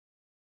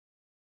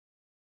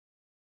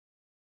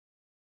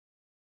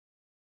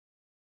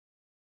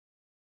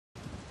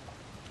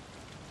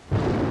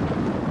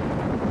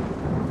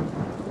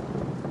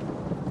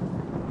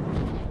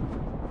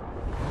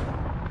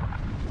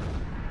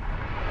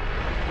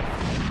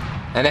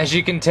And as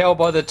you can tell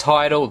by the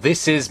title,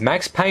 this is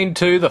Max Payne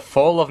 2, The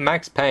Fall of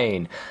Max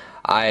Payne.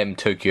 I am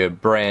Tokyo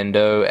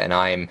Brando, and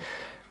I am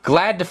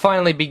glad to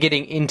finally be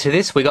getting into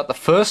this. We got the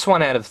first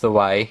one out of the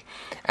way,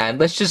 and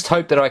let's just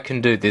hope that I can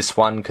do this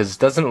one, because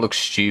it doesn't look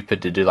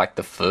stupid to do like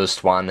the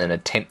first one and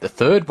attempt the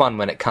third one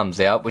when it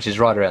comes out, which is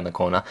right around the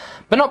corner,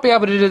 but not be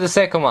able to do the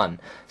second one.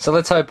 So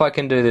let's hope I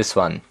can do this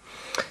one.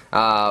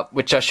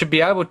 Which I should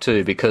be able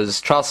to, because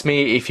trust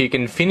me, if you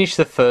can finish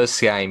the first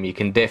game, you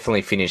can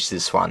definitely finish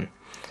this one.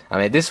 I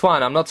mean, this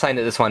one, I'm not saying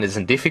that this one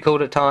isn't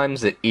difficult at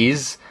times, it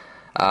is,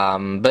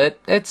 but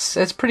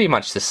it's pretty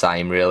much the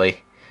same,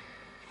 really.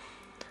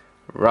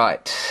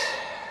 Right,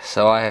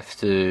 so I have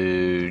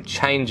to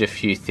change a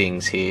few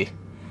things here.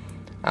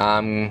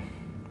 There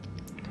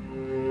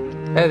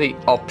are the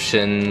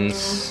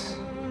options.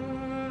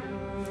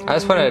 I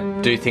just want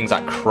to do things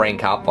like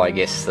crank up, I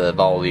guess, the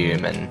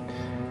volume and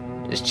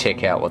just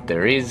check out what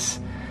there is.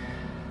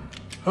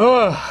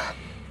 Oh.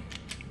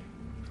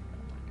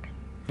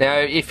 Now,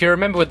 if you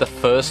remember with the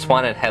first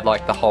one, it had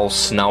like the whole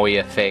snowy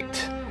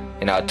effect.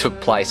 You know, it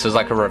took place, it was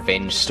like a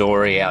revenge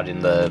story out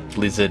in the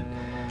blizzard.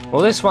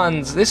 Well, this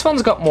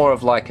one's got more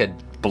of like a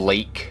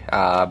bleak,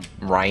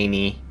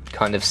 rainy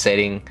kind of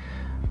setting.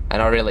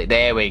 And I really,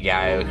 there we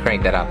go,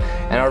 crank that up.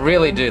 And I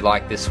really do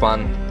like this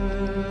one.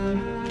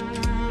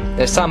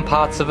 There's some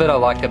parts of it I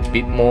like a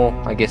bit more,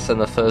 I guess, than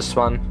the first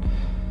one.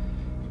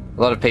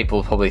 A lot of people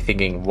are probably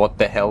thinking, what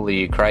the hell, are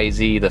you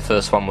crazy? The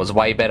first one was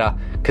way better.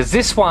 Because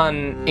this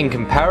one, in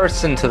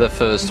comparison to the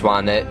first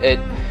one, it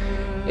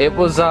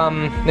was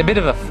a bit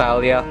of a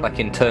failure, like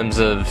in terms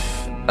of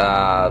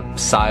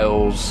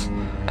sales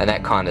and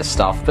that kind of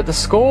stuff. But the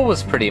score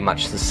was pretty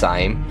much the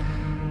same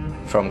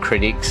from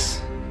critics.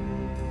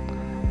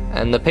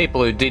 And the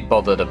people who did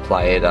bother to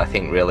play it, I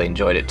think, really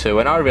enjoyed it too.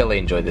 And I really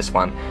enjoyed this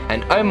one.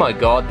 And oh my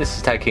god, this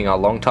is taking a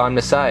long time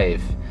to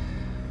save.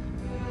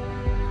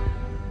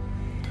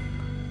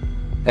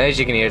 And as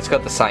you can hear, it's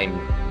got the same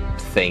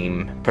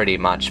theme, pretty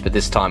much, but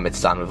this time it's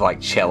done with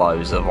like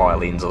cellos or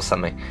violins or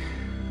something.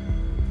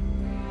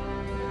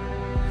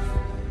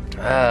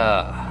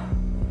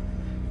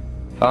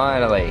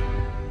 Finally.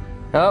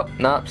 Oh,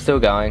 no, still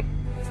going.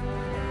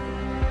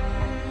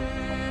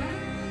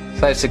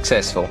 So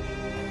successful.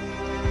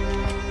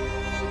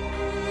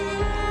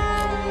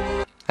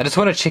 I just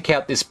want to check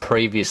out this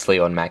previously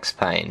on Max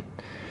Payne.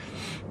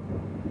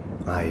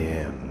 I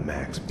am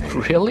Max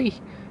Payne. Really?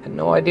 I had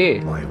no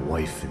idea. My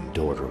wife and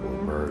daughter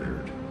were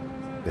murdered.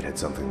 It had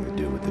something to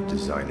do with the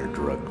designer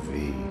drug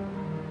V.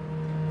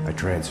 I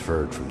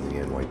transferred from the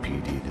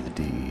NYPD to the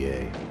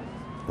DEA.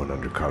 Went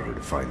undercover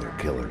to find their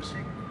killers.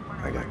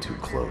 I got too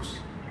close.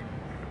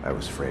 I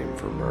was framed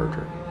for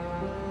murder.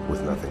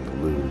 With nothing to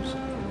lose,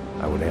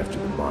 I went after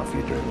the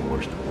Mafia during the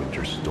worst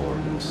winter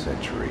storm in a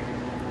century.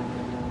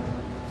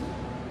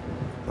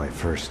 My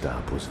first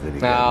stop was Vinny.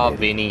 Oh,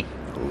 Vinny.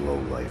 A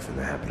lowlife in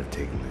the habit of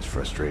taking his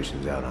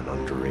frustrations out on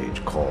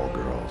underage call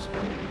girls.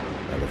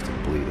 I left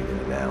him bleeding in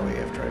an alley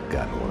after I'd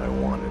gotten what I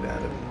wanted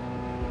out of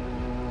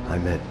him. I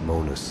met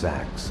Mona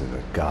Sachs in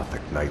a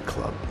gothic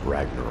nightclub,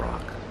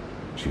 Ragnarok.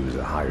 She was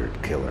a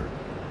hired killer.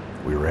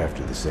 We were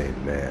after the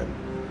same man,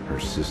 her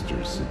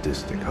sister's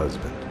sadistic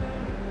husband.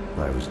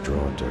 I was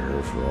drawn to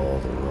her for all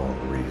the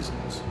wrong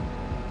reasons.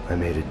 I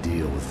made a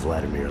deal with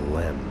Vladimir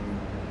Lem.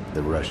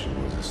 The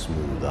Russian was a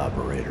smooth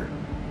operator.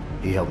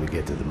 He helped me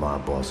get to the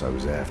mob boss I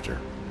was after,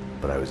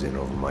 but I was in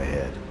over my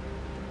head.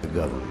 The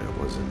government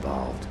was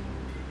involved.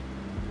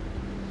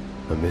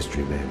 A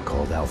mystery man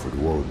called Alfred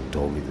Woden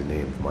told me the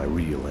name of my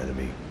real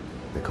enemy,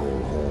 Nicole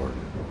Horn.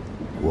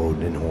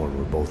 Woden and Horn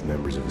were both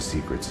members of a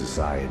secret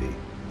society,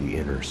 the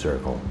Inner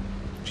Circle.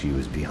 She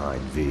was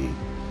behind V,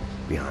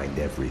 behind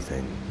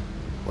everything.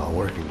 While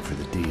working for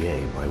the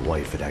DA, my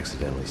wife had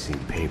accidentally seen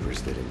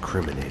papers that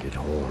incriminated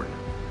Horn.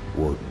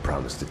 Woden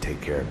promised to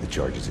take care of the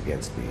charges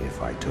against me if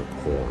I took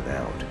Horn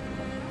out.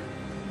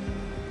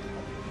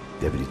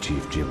 Deputy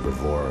Chief Jim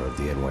Bravura of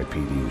the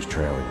NYPD was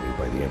trailing me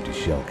by the empty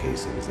shell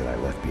casings that I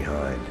left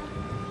behind.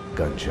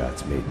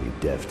 Gunshots made me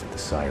deaf to the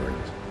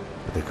sirens,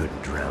 but they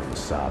couldn't drown the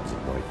sobs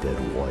of my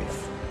dead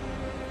wife.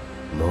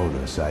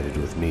 Mona sided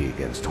with me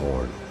against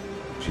Horn.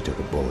 She took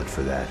a bullet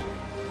for that.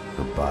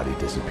 Her body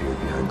disappeared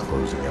behind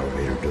closing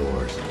elevator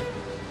doors.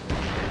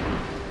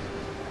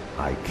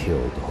 I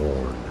killed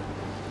Horn.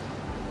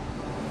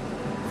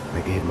 I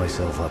gave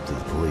myself up to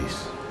the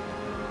police.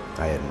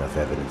 I had enough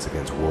evidence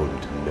against Woden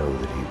to know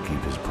that he'd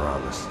keep his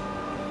promise.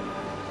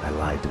 I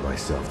lied to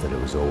myself that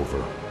it was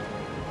over.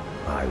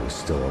 I was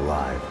still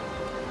alive.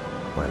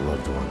 My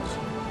loved ones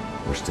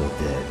were still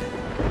dead.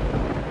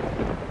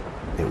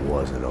 It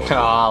wasn't over. Oh,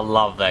 I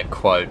love that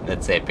quote.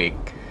 That's epic.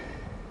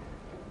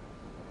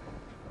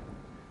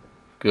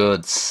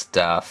 Good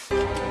stuff.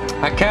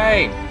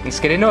 Okay, let's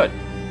get into it.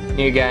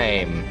 New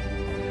game.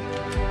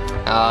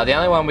 The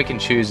only one we can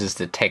choose is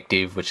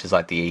Detective, which is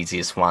like the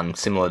easiest one,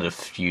 similar to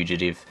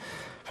Fugitive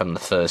from the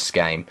first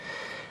game.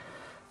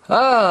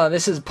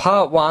 This is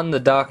part 1, The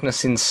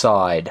Darkness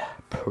Inside.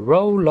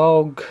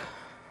 Prologue.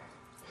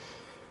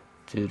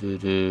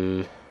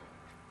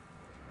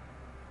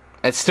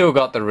 It's still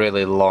got the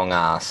really long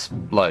ass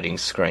loading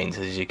screens,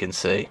 as you can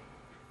see.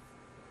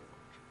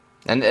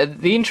 And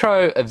the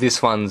intro of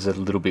this one's a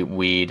little bit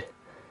weird.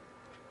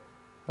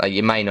 Like,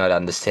 you may not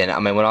understand it. I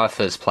mean, when I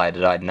first played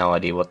it, I had no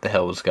idea what the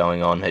hell was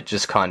going on. It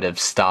just kind of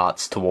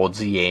starts towards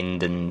the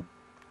end and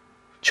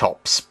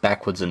chops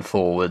backwards and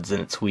forwards,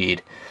 and it's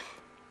weird.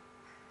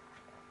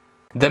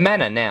 The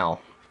manor now.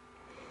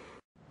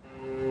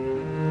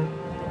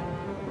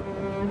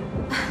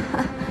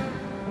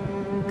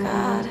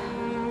 God,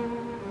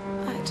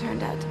 I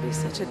turned out to be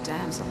such a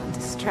damsel in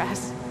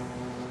distress.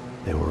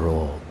 They were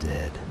all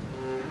dead.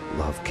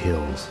 Love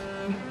kills.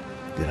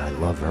 Did I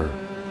love her?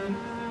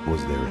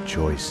 Was there a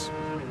choice?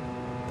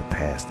 The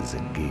past is a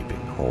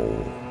gaping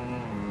hole.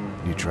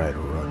 You try to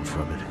run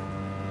from it.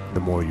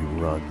 The more you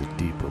run, the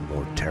deeper,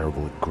 more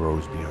terrible it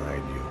grows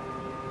behind you.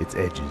 Its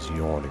edges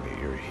yawning at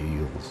your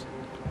heels.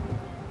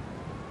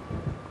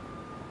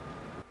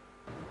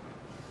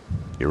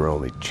 Your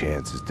only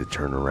chance is to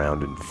turn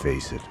around and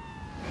face it.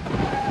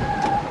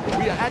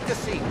 We are at the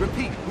scene.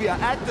 Repeat, we are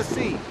at the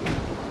scene.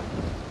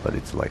 But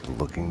it's like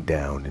looking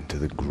down into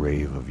the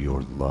grave of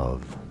your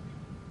love.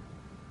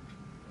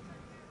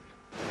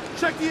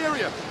 Check the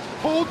area.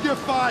 Hold your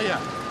fire.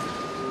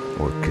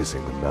 Or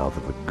kissing the mouth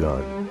of a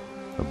gun,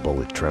 a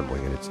bullet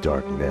trembling in its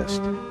dark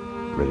nest,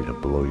 ready to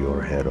blow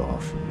your head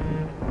off.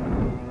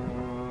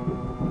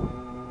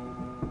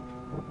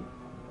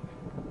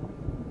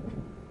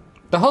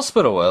 The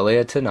hospital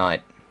earlier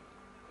tonight.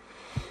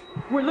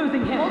 We're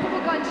losing him.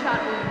 Multiple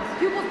gunshot wounds,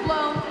 pupils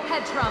blown,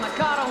 head trauma,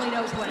 God only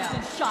knows what He's in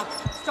else. shock.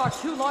 Start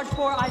 2 large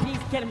bore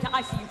IVs, get him to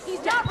ICU.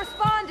 He's not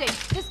responding.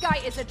 This guy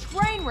is a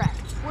train wreck.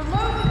 We're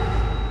losing.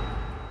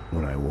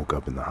 When I woke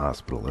up in the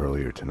hospital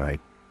earlier tonight,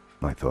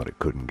 I thought it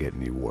couldn't get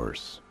any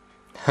worse.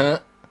 Huh?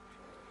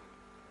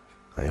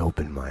 I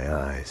opened my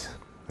eyes,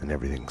 and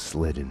everything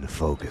slid into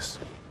focus.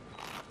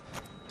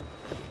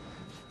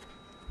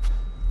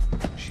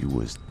 She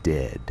was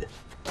dead.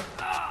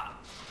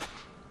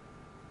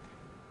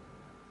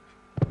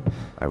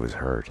 I was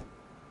hurt.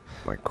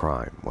 My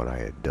crime, what I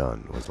had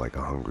done, was like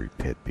a hungry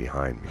pit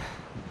behind me.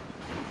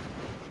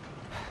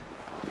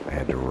 I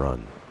had to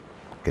run,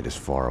 get as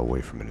far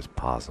away from it as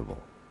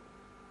possible.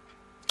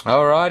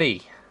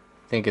 Alrighty.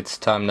 Think it's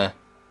time to...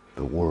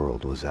 The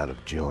world was out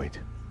of joint.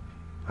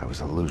 I was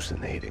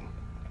hallucinating.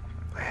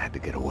 I had to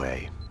get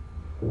away.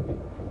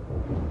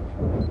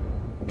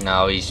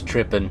 No, he's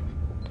tripping.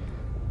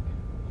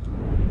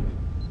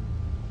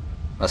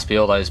 Must be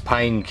all those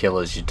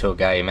painkillers you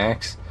took, eh,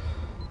 Max?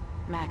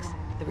 Max,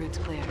 the route's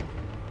clear.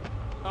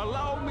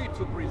 Allow me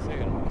to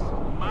present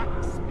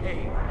Max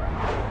Payne.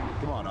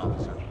 Come on,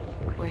 officer.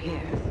 We're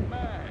here.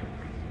 Max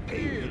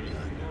Payne.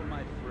 For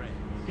my friend.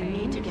 You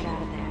need to get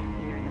out of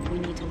there. We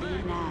need to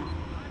leave now.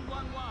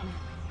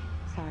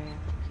 Sorry,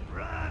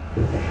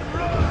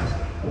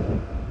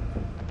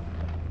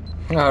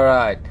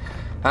 Alright.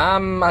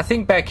 I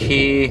think back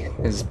here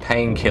is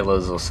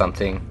painkillers or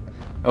something.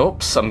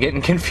 Oops, I'm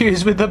getting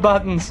confused with the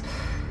buttons.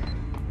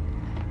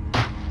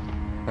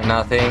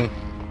 Nothing.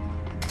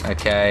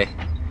 Okay.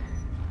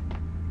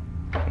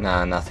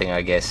 Nah, nothing,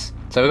 I guess.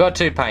 So we got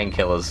 2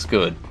 painkillers.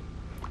 Good.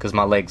 Because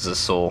my legs are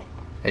sore.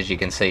 As you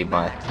can see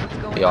by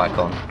the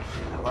icon.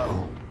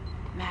 Hello?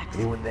 Max,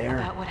 Anyone there?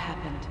 about what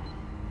happened.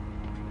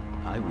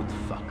 I would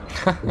fuck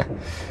up.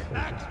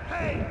 Max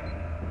Payne!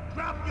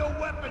 Drop your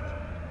weapons!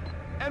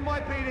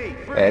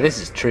 NYPD! Yeah, this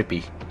is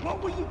trippy.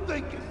 What were you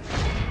thinking?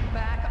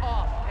 Back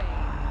off, Payne.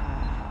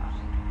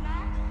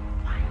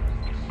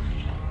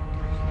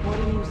 What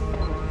are you so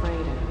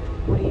afraid of?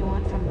 What do you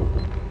want from me?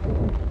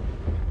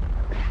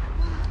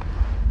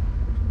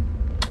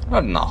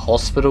 Not in the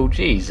hospital,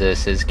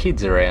 Jesus, there's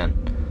kids around.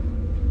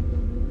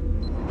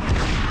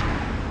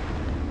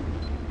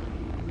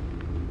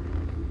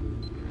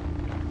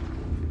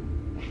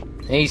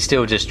 He's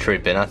still just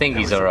tripping. I think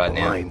he's alright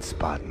now. Blind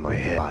spot in my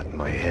head.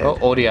 Oh,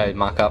 audio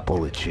muck up.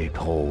 Bullet-shaped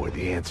hole where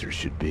the answer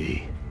should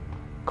be.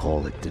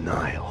 Call it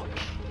denial.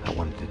 I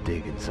wanted to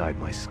dig inside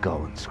my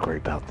skull and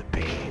scrape out the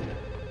pain.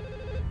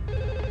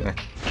 Is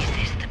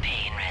this the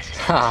pain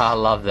resident? I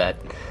love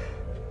that.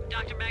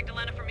 Dr.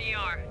 Magdalena from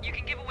ER. You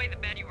can give away the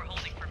bed you were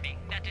holding for me.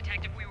 That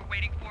detective we were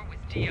waiting for was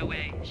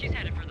DOA. She's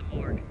headed for the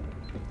morgue.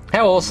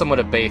 How awesome would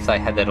it be if they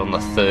had that on the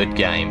 3rd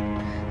game?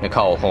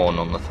 Nicole Horn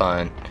on the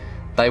phone.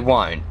 They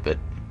won't, but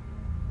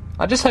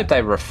I just hope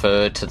they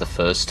refer to the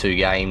first 2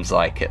 games,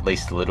 like, at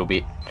least a little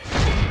bit.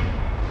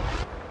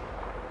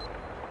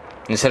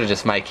 Instead of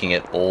just making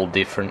it all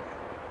different.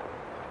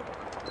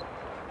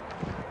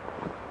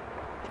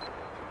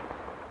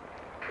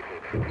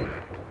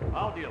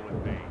 I'll deal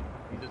with Payne.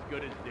 He's as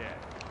good as dead.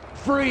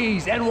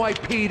 Freeze!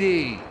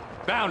 NYPD!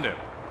 Found him.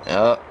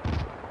 Oh,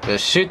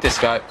 just shoot this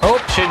guy. Oh,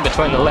 shooting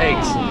between the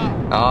legs.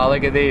 Oh,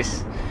 look at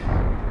this.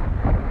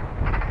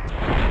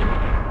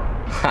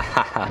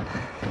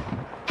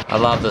 I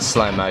love the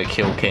slow-mo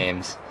kill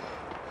cams.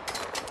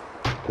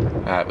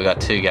 Alright, we got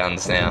 2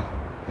 guns now.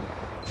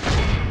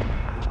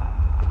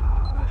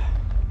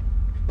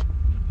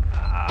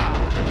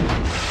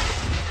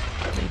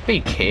 Be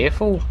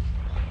careful.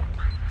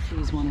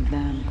 She's one of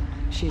them.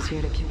 She's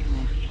here to kill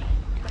me.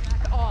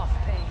 Back off,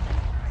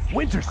 Payne.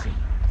 Winterson!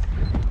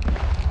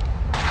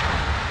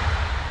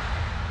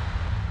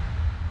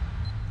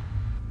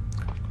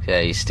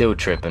 Yeah, he's still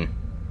tripping.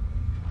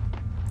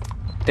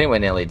 I think we're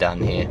nearly done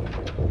here.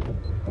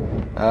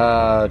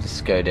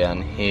 Just go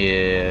down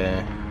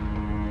here.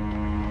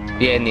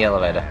 Yeah, in the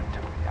elevator.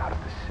 Out of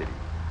the city,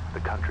 the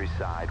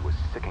countryside was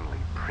sickeningly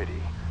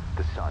pretty.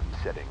 The sun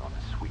setting on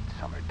a sweet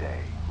summer day.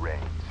 Rain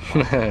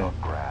splashing on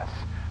grass.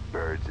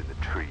 Birds in the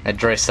trees.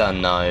 Address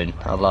unknown.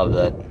 I love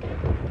that.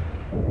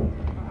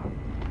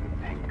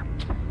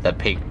 The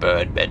Pink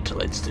Bird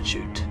Mental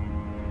Institute.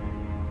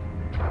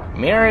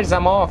 Mirrors are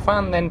more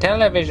fun than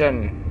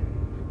television.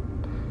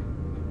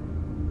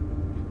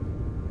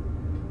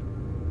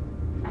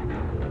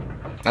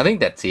 I think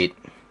that's it.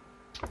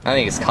 I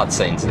think it's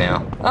cutscenes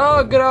now.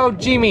 Oh, good old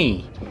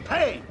Jimmy.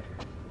 Hey!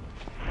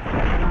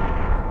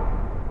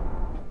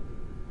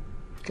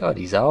 God,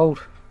 he's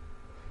old.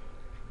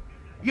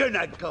 You're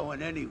not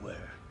going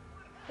anywhere.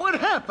 What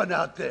happened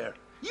out there?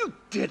 You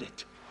did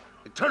it.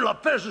 Internal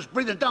affairs is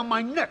breathing down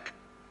my neck.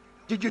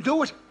 Did you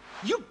do it?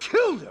 You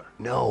killed her.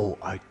 No,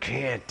 I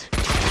can't.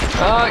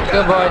 Oh,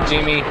 goodbye,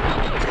 Jimmy.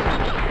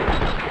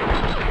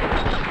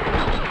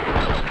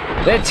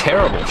 They're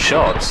terrible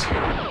shots.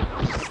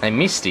 They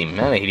missed him.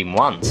 They only hit him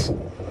once.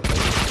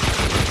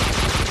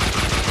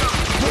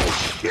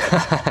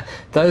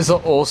 Those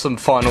are awesome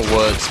final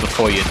words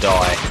before you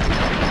die.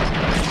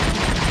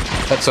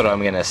 That's what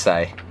I'm gonna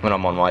say when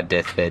I'm on my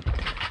deathbed.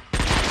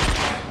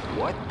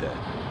 What the?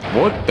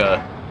 What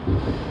the?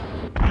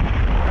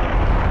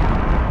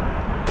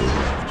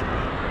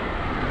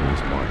 It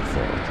was my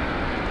fault.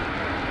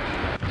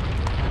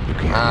 You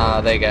can't Ah,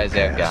 run there from goes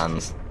the our past.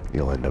 guns.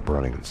 You'll end up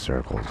running in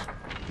circles.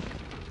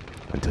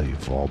 Until you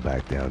fall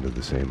back down to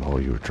the same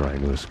hole you were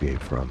trying to escape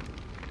from.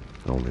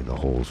 Only the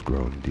hole's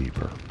grown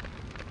deeper.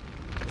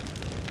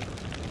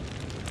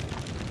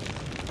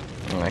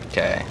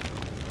 Okay.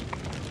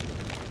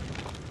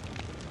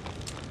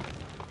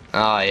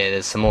 Oh yeah,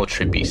 there's some more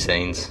trippy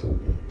scenes.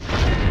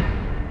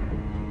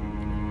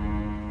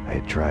 I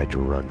had tried to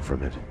run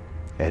from it,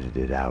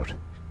 edited out.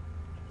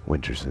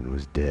 Winterson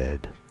was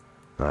dead.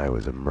 I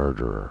was a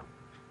murderer.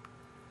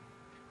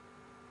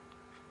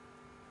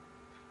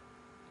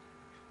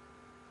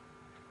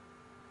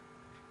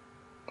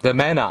 The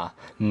men are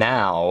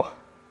now.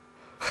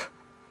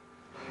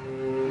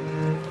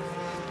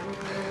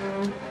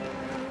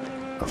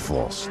 A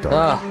false start.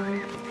 Ah,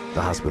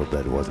 The hospital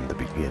bed wasn't the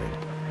beginning.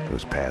 It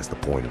was past the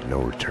point of no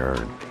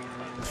return.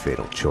 The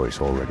fatal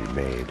choice already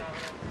made.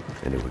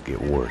 And it would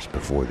get worse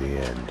before the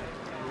end.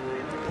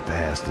 The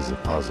past is a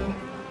puzzle,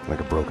 like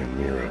a broken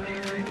mirror.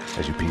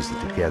 As you piece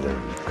it together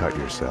and you cut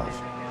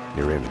yourself,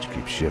 your image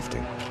keeps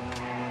shifting.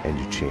 And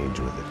you change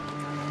with it.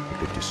 It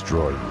could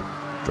destroy you,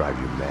 drive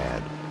you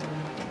mad.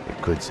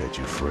 It could set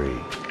you free.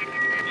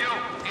 You,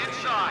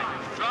 inside.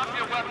 Drop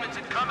your weapons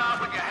and come out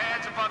with your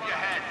hands above your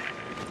head.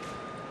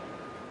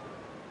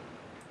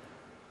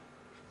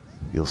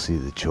 You'll see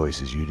the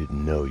choices you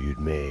didn't know you'd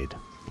made,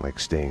 like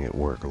staying at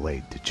work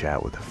late to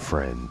chat with a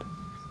friend,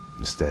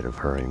 instead of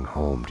hurrying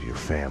home to your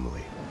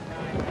family.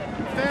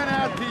 Fan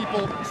out,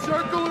 people!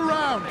 Circle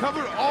around!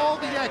 Cover all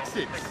the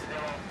exits!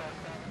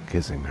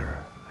 Kissing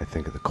her, I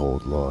think of the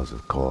cold laws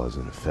of cause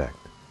and effect.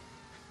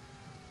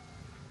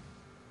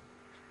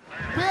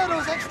 Where are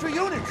those extra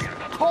units?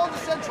 Call the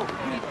Central.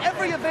 We need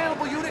every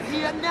available unit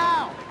here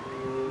now.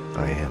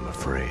 I am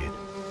afraid,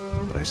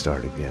 but I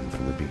start again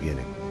from the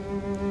beginning.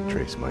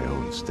 Trace my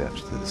own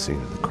steps to the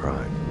scene of the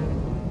crime.